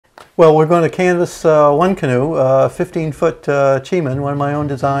Well, we're going to canvas one canoe, 15-foot Cheeman, one of my own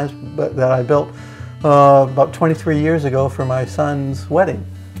designs that I built about 23 years ago for my son's wedding.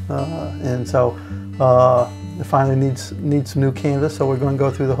 And so it finally needs some new canvas, so we're going to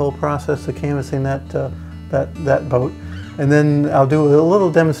go through the whole process of canvassing that boat. And then I'll do a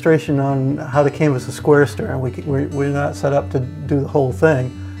little demonstration on how to canvas a square stern. We're not set up to do the whole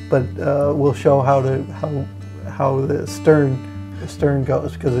thing, but we'll show how the stern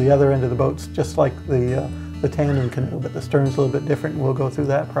goes, because the other end of the boat's just like the tandem canoe, but the stern's a little bit different, and we'll go through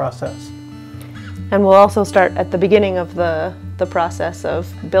that process. And we'll also start at the beginning of the process of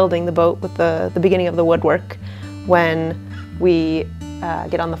building the boat with the beginning of the woodwork, when we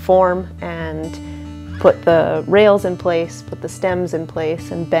get on the form and put the rails in place, put the stems in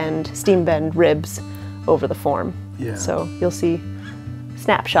place, and steam bend ribs over the form. Yeah. So you'll see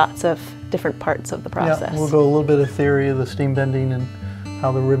snapshots of different parts of the process. Yeah, we'll go a little bit of theory of the steam bending and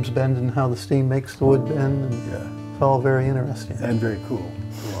how the ribs bend and how the steam makes the wood bend. And yeah. It's all very interesting. And very cool.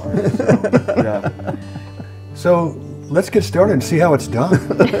 Yeah. So let's get started and see how it's done.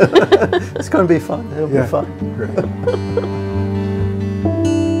 It's going to be fun. It'll be fun. Great.